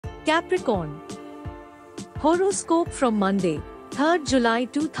Capricorn. Horoscope from Monday, 3rd July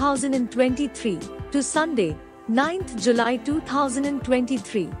 2023 to Sunday, 9th July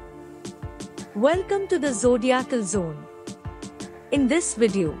 2023. Welcome to the Zodiacal Zone. In this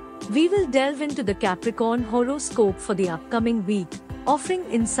video, we will delve into the Capricorn horoscope for the upcoming week, offering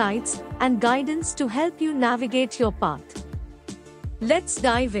insights and guidance to help you navigate your path. Let's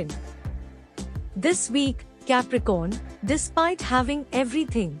dive in. This week, Capricorn, despite having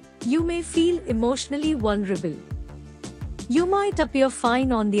everything, you may feel emotionally vulnerable. You might appear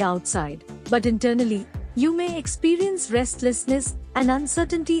fine on the outside, but internally, you may experience restlessness and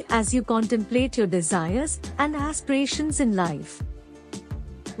uncertainty as you contemplate your desires and aspirations in life.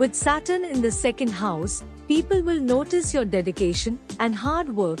 With Saturn in the second house, people will notice your dedication and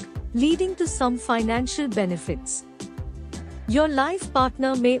hard work, leading to some financial benefits. Your life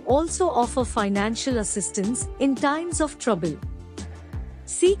partner may also offer financial assistance in times of trouble.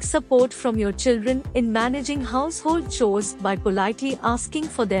 Seek support from your children in managing household chores by politely asking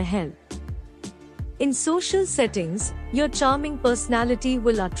for their help. In social settings, your charming personality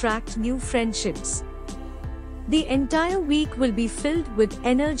will attract new friendships. The entire week will be filled with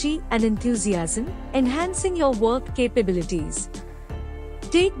energy and enthusiasm, enhancing your work capabilities.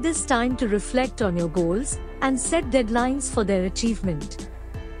 Take this time to reflect on your goals and set deadlines for their achievement.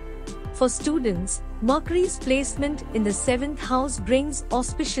 For students, Mercury's placement in the 7th house brings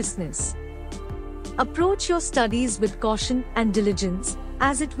auspiciousness. Approach your studies with caution and diligence,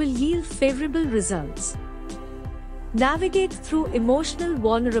 as it will yield favorable results. Navigate through emotional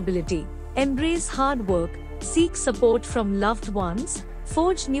vulnerability, embrace hard work, seek support from loved ones,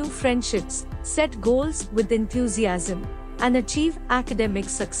 forge new friendships, set goals with enthusiasm, and achieve academic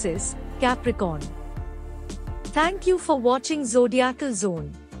success, Capricorn. Thank you for watching Zodiacal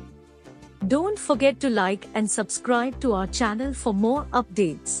Zone. Don't forget to like and subscribe to our channel for more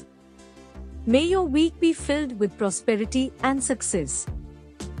updates. May your week be filled with prosperity and success.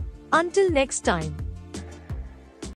 Until next time.